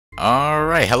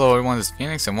Alright, hello everyone, this is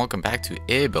Phoenix and welcome back to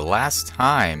IB. Last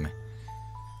time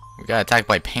we got attacked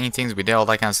by paintings, we did all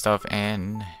that kind of stuff,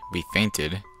 and we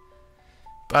fainted.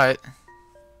 But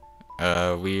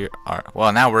we are,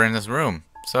 well, now we're in this room,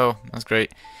 so that's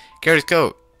great. Gary's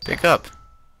coat, pick up,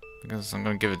 because I'm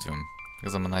gonna give it to him,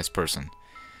 because I'm a nice person.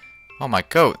 Oh, my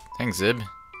coat, thanks Zib.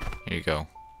 Here you go.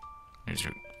 Here's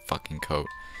your fucking coat.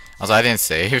 Also, I didn't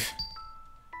save.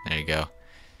 There you go.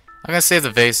 I'm gonna save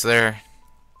the vase there.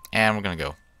 And we're gonna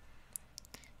go.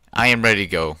 I am ready to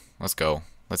go. Let's go.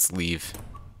 Let's leave.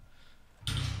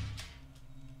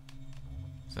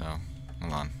 So,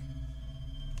 hold on.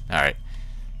 Alright.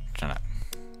 Trying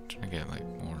to get like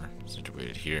more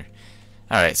situated here.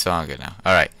 Alright, so I'm good now.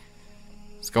 Alright.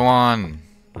 Let's go on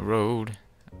the road.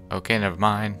 Okay, never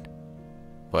mind.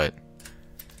 What?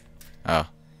 Oh.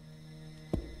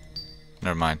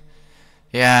 Never mind.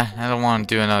 Yeah, I don't want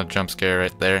to do another jump scare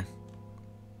right there.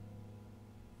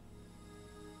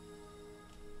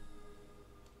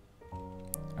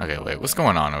 Okay, wait, what's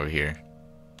going on over here?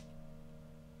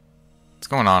 What's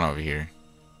going on over here?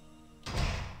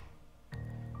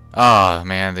 Oh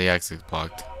man, the exit's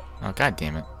blocked. Oh god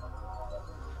damn it.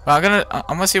 Well, I'm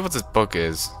gonna see what this book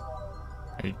is.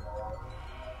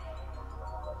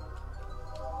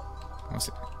 Let's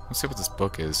see what this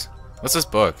book is. What's this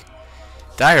book?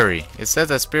 Diary. It says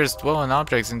that spirits dwell in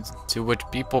objects into which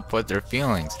people put their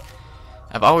feelings.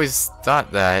 I've always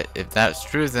thought that if that's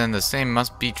true, then the same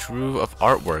must be true of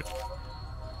artwork.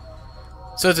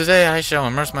 So today I shall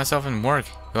immerse myself in work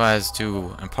so as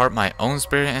to impart my own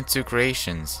spirit into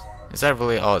creations. Is that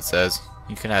really all it says?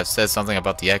 You could have said something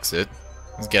about the exit.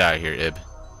 Let's get out of here, Ib.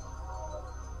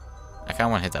 I kinda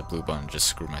wanna hit that blue button and just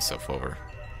screw myself over.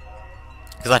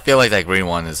 Because I feel like that green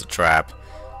one is a trap.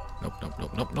 Nope, nope,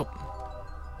 nope, nope, nope.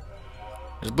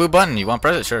 There's a blue button, you want to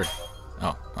press it? Sure.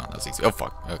 Oh, well, that's easy. Oh,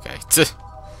 fuck. Okay.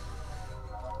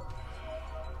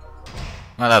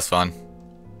 Well, that's fun.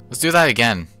 Let's do that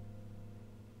again.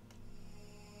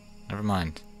 Never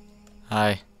mind.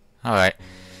 Hi. Alright.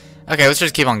 Okay, let's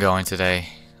just keep on going today.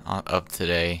 Up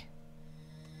today.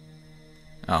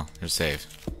 Oh, there's save.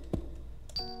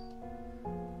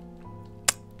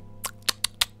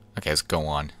 Okay, let's go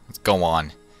on. Let's go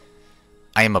on.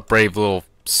 I am a brave little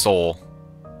soul.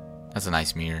 That's a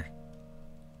nice mirror.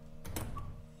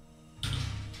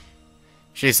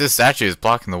 Jeez, this statue is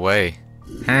blocking the way.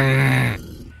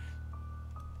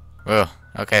 Well,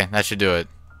 okay, that should do it.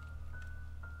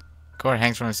 Cord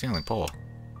hangs from the ceiling pole.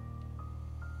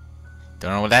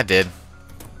 Don't know what that did.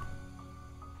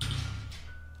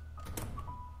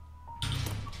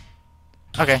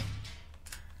 Okay.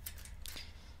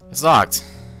 It's locked.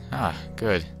 Ah,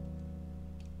 good.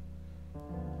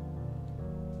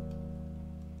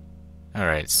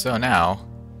 Alright, so now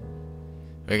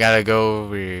we gotta go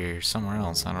over somewhere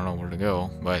else. I don't know where to go,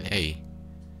 but hey.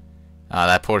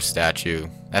 That poor statue.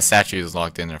 That statue is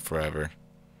locked in there forever.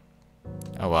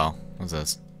 Oh well. What's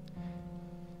this?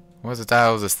 What's the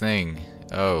title of this thing?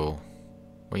 Oh.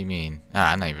 What do you mean?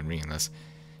 I'm not even reading this.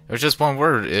 It was just one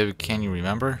word. Can you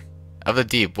remember? Of the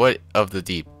deep. What of the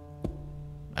deep?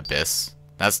 Abyss.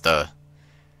 That's the...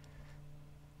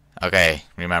 Okay,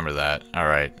 remember that.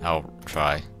 Alright, I'll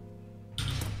try.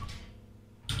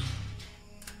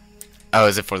 Oh,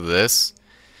 is it for this?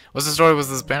 What's the story with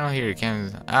this panel here?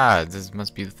 This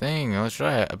must be the thing. Let's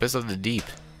try it. Abyss of the deep.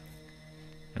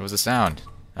 There was a sound.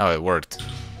 Oh, it worked.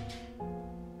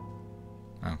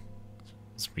 Oh.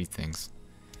 Let's read things.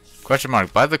 Question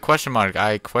mark. By the question mark,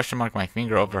 I question mark my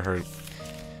finger over her.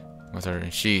 With her.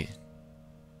 She.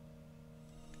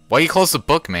 Why you close the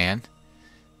book, man?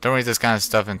 Don't read this kind of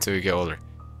stuff until you get older.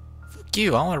 Fuck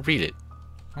you. I want to read it.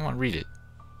 I want to read it.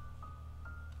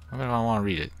 Why do I want to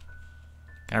read it?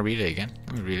 Can I read it again?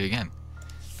 Let me read it again.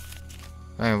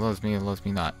 It loves me, it loves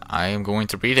me not. I am going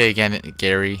to read it again,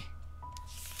 Gary.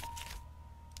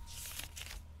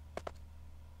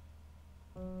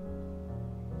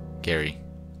 Gary.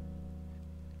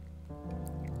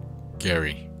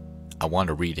 Gary. I want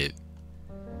to read it.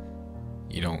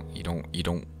 You don't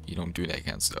do that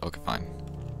kind of stuff. Okay, fine.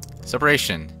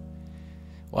 Separation.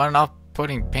 Why not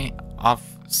putting paint off?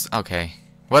 Okay.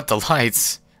 What, the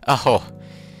lights? Oh.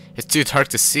 It's too dark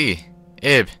to see.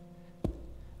 Ib.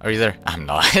 Are you there? I'm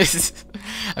not. I'm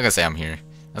gonna say I'm here.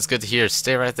 That's good to hear.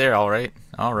 Stay right there, alright?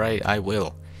 Alright, I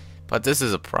will. But this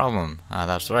is a problem.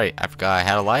 That's right. I forgot I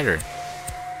had a lighter.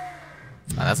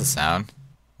 That's a sound.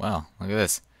 Wow, look at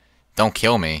this. Don't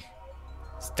kill me.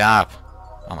 Stop.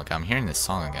 Oh my god, I'm hearing this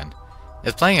song again.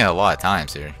 It's playing it a lot of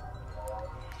times here.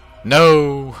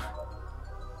 No!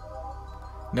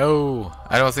 No!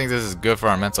 I don't think this is good for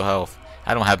our mental health.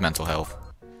 I don't have mental health.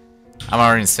 I'm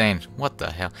already insane. What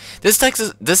the hell? This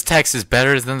text is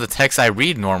better than the text I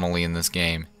read normally in this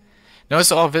game. Notice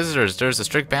to all visitors, there is a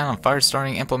strict ban on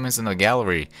fire-starting implements in the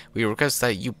gallery. We request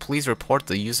that you please report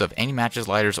the use of any matches,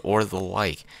 lighters, or the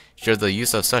like. Should the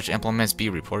use of such implements be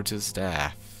reported to the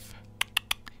staff.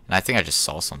 And I think I just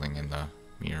saw something in the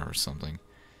mirror or something.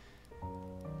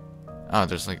 Oh,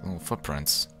 there's like little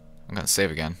footprints. I'm gonna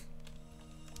save again.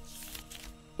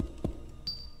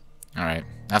 Alright,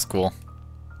 that's cool.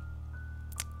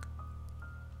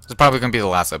 This is probably gonna be the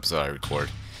last episode I record.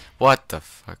 What the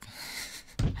fuck?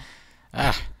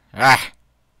 You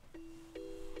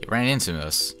ran into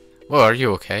us. Whoa, are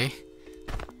you okay?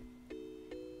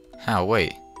 Oh,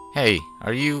 wait. Hey,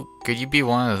 could you be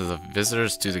one of the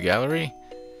visitors to the gallery?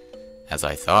 As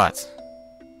I thought.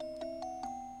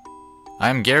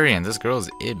 I'm Gary and this girl is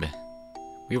Ib.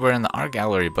 We were in the art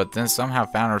gallery, but then somehow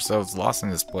found ourselves lost in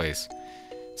this place.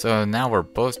 So now we're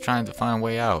both trying to find a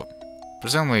way out.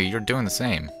 Presumably, you're doing the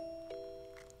same.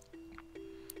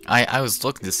 I was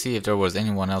looking to see if there was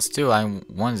anyone else too. I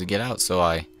wanted to get out, so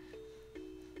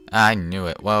I knew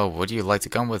it. Well, would you like to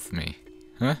come with me?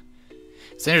 Huh?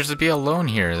 It's dangerous to be alone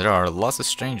here. There are lots of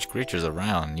strange creatures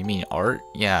around. You mean art?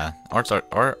 Yeah,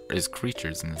 art is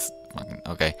creatures in this fucking...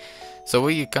 Okay. So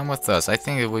will you come with us? I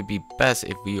think it would be best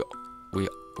if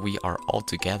we are all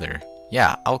together.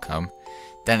 Yeah, I'll come.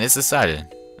 Then it's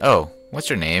decided. Oh, what's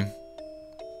your name?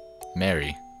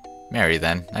 Mary. Mary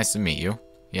then. Nice to meet you.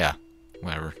 Yeah.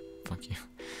 Whatever. Fuck you.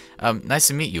 Nice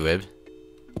to meet you, Ib.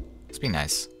 Let's be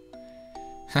nice.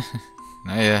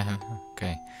 Yeah,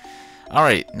 okay.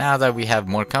 Alright, now that we have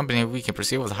more company, we can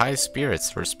proceed with high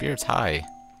spirits, for spirits high.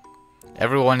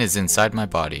 Everyone is inside my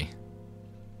body.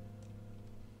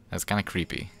 That's kind of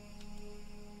creepy.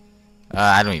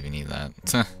 I don't even need that.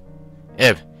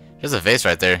 Ib, there's a vase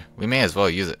right there. We may as well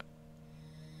use it.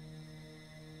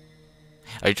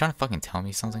 Are you trying to fucking tell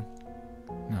me something?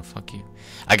 No, fuck you.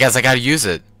 I guess I gotta use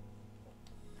it.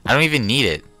 I don't even need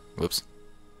it. Whoops.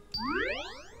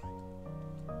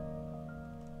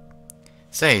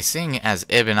 Say, seeing as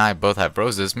Ib and I both have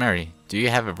roses, Mary, do you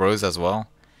have a rose as well?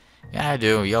 Yeah, I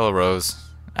do. Yellow rose.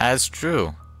 That's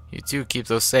true. You two keep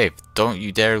those safe. Don't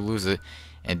you dare lose it,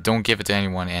 and don't give it to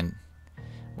anyone. And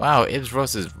wow, Ib's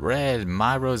rose is red.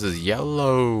 My rose is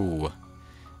yellow.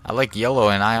 I like yellow,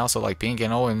 and I also like pink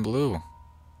and and blue.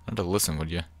 Don't listen, would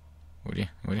you? Would you?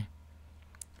 Would you?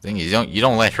 The thing is, you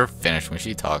don't let her finish when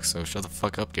she talks. So shut the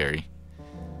fuck up, Gary.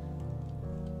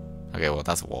 Okay, well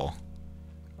that's a wall.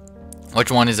 Which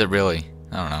one is it really?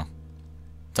 I don't know.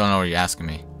 Don't know what you're asking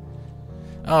me.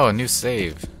 Oh, a new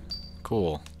save.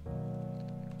 Cool.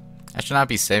 I should not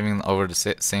be saving over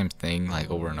the same thing like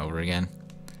over and over again.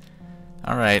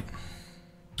 Alright.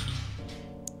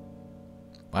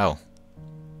 Wow.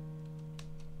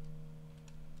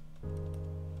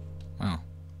 Wow.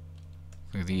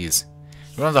 Look at these.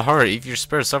 Remember the heart. If your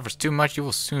spirit suffers too much, you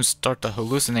will soon start to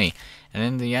hallucinate. And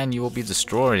in the end, you will be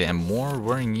destroyed. And more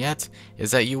worrying yet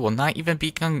is that you will not even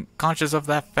be conscious of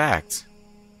that fact.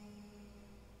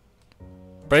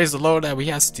 Praise the Lord that we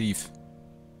have Steve.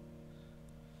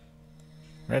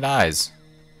 Red eyes.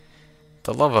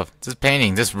 The love of this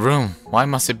painting, this room. Why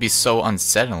must it be so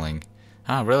unsettling?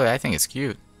 Huh, really? I think it's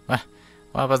cute. What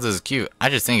about this is cute? I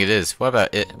just think it is. What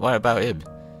about it? What about Ib?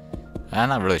 I'm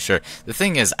not really sure. The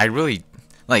thing is, I really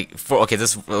like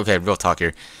real talk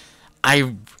here.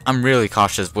 I'm really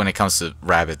cautious when it comes to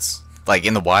rabbits. Like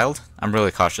in the wild, I'm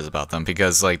really cautious about them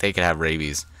because like they could have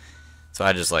rabies. So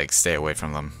I just like stay away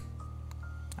from them.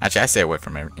 Actually, I stay away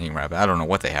from any rabbit. I don't know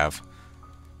what they have.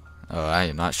 I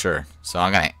am not sure. So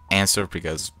I'm gonna answer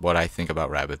because what I think about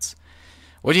rabbits.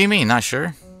 What do you mean, not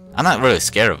sure? I'm not really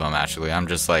scared of them actually. I'm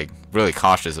just like really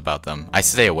cautious about them. I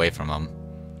stay away from them.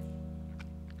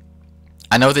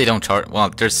 I know they don't charge. Well,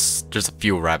 there's a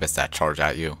few rabbits that charge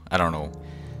at you. I don't know.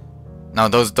 No,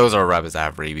 those are rabbits that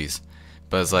have rabies.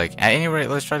 But it's like, at any rate,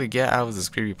 let's try to get out of this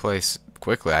creepy place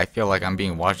quickly. I feel like I'm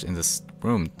being watched in this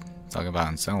room talking about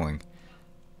unsettling.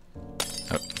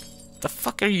 Oh, the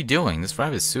fuck are you doing? This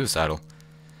rabbit is suicidal.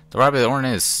 The rabbit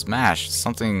ornament is smashed.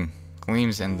 Something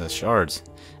gleams in the shards.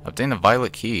 Obtain the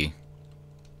violet key.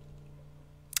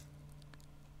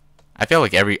 I feel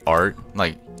like every art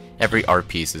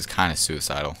piece is kind of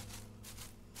suicidal.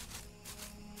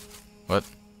 What?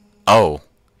 Oh.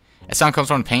 That sound comes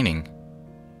from painting.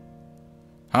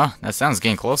 Huh? That sound's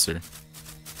getting closer.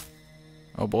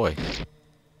 Oh boy.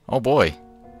 Oh boy.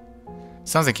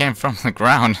 Sounds like it came from the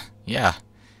ground. Yeah.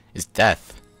 It's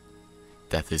death.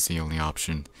 Death is the only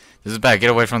option. This is bad. Get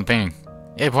away from the painting.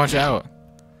 Hey, punch out.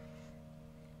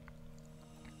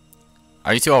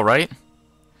 Are you two alright?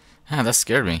 Huh, that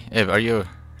scared me. Ib, are you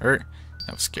hurt?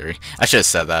 That was scary. I should have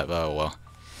said that, but oh well.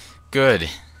 Good.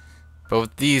 But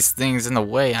with these things in the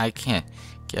way, I can't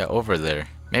get over there.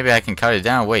 Maybe I can cut it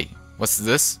down. Wait, what's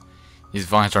this? These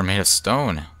vines are made of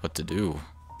stone. What to do?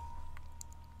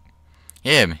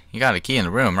 Yeah, you got a key in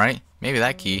the room, right? Maybe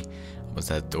that key was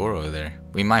that door over there.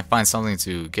 We might find something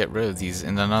to get rid of these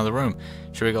in another room.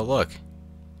 Should we go look?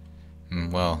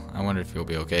 Well, I wonder if you'll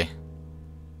be okay.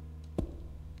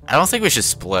 I don't think we should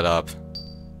split up.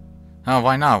 Oh,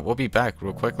 why not? We'll be back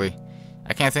real quickly.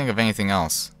 I can't think of anything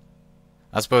else.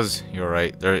 I suppose you're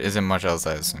right. There isn't much else,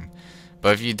 I assume.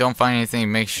 But if you don't find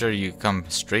anything, make sure you come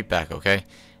straight back, okay?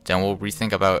 Then we'll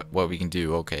rethink about what we can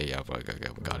do. Okay, yeah,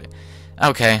 got it.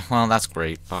 Okay, well, that's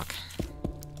great. Fuck.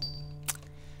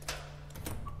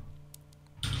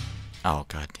 Oh,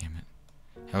 god damn it.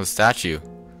 Hello, statue.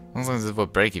 Looks like this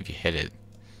would break if you hit it.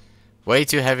 Way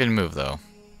too heavy to move, though.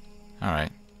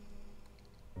 Alright.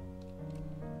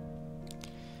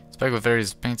 Spec with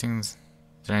various paintings.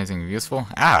 Is there anything useful?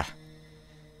 Ah!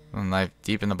 One knife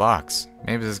deep in the box.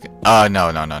 Maybe this...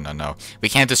 no. We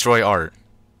can't destroy art.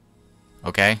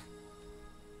 Okay?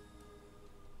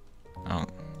 I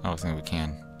don't think we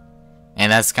can.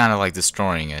 And that's kind of like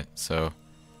destroying it, so...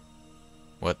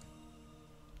 What?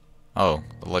 Oh,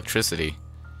 electricity.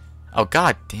 Oh,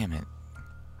 god damn it.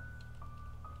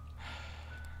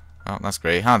 Oh, that's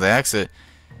great. Huh, the exit.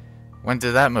 When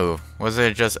did that move? Was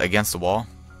it just against the wall?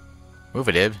 Move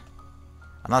it, Ib.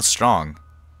 I'm not strong.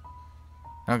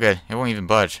 Oh good, it won't even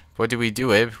budge. What do we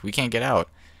do, Ib? We can't get out.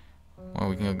 Well,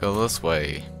 we can go this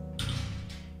way.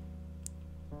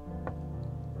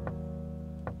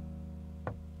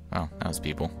 Oh, that was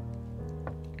people.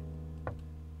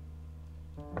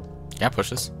 Can't push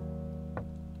this.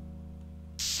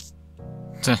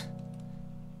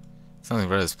 Something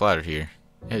red is splattered here.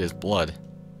 It is blood.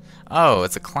 Oh,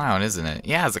 it's a clown, isn't it?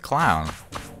 Yeah, it's a clown.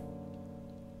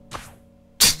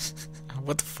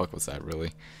 What the fuck was that,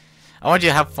 really? I want you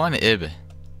to have fun, Ib.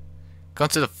 Go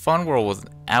to the fun world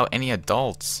without any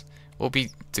adults. We'll be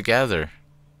together.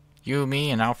 You,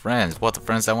 me, and our friends. What, the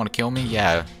friends that want to kill me?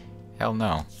 Yeah. Hell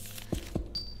no.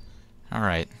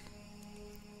 Alright.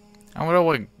 I wonder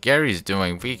what Gary's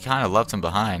doing. We kind of left him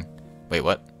behind. Wait,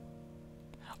 what?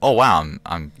 Oh, wow.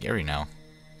 I'm Gary now.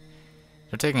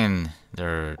 They're taking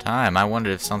their time. I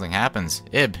wonder if something happens.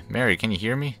 Ib, Mary, can you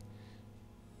hear me?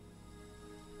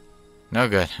 No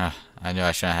good. I knew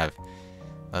I shouldn't have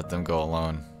let them go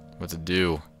alone. What to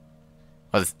do?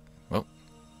 Well,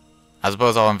 I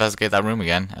suppose I'll investigate that room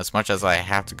again, as much as I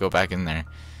have to go back in there.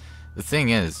 The thing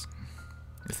is,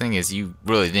 you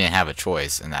really didn't have a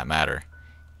choice in that matter.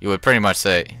 You would pretty much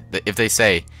say, that if they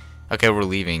say, okay, we're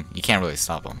leaving, you can't really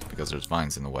stop them, because there's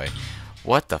vines in the way.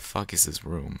 What the fuck is this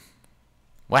room?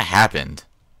 What happened?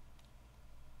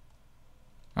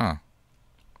 Huh.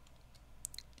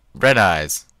 Red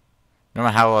eyes. No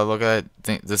matter how I look at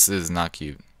it, this is not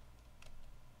cute.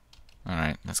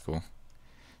 Alright, that's cool.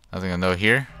 Nothing to know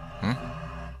here?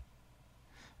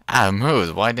 Ah, it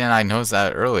moves. Why didn't I notice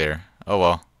that earlier? Oh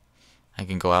well. I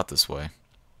can go out this way.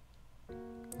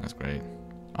 That's great.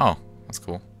 Oh, that's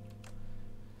cool.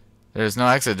 There's no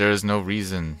exit. There is no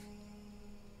reason.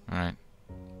 Alright.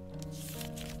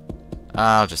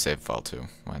 I'll just save file 2.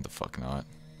 Why the fuck not?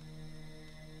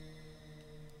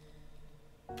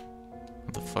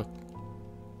 What the fuck?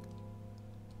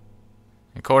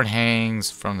 The cord hangs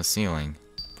from the ceiling.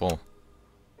 Pull.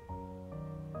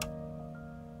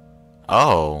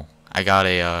 Oh, I got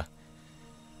a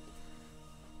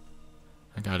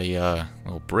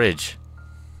little bridge.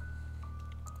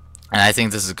 And I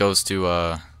think this goes to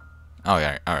oh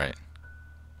yeah, alright.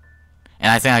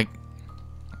 And I think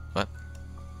what?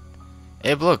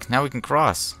 Hey, look, now we can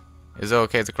cross. Is it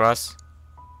okay to cross?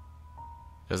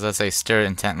 Does that say stare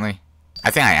intently?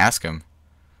 I think I asked him.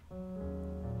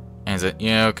 And he's like,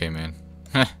 yeah, okay, man.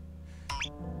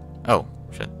 Oh,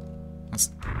 shit.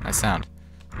 That's a nice sound.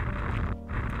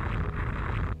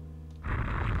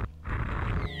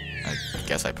 I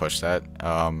guess I pushed that.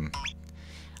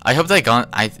 I hope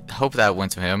that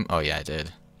went to him. Oh yeah, I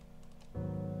did.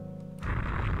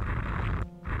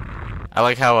 I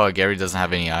like how Gary doesn't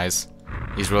have any eyes.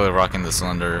 He's really rocking the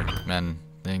Slender Man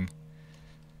thing.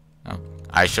 Oh,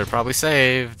 I should probably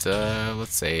saved.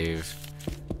 Let's save.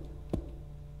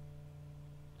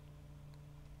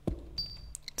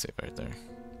 Save right there.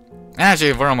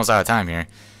 Actually, we're almost out of time here.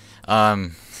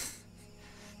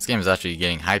 This game is actually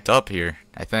getting hyped up here,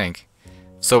 I think.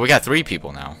 So we got 3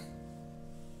 people now.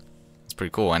 It's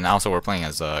pretty cool, and also we're playing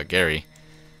as Gary.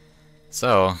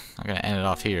 So I'm gonna end it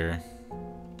off here.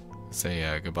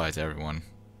 Say goodbye to everyone.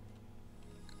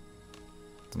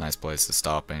 It's a nice place to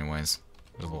stop, anyways.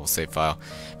 a little save file.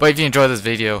 But if you enjoyed this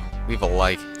video, leave a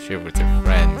like, share it with your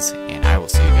friends, and I will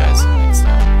see you guys next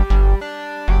time.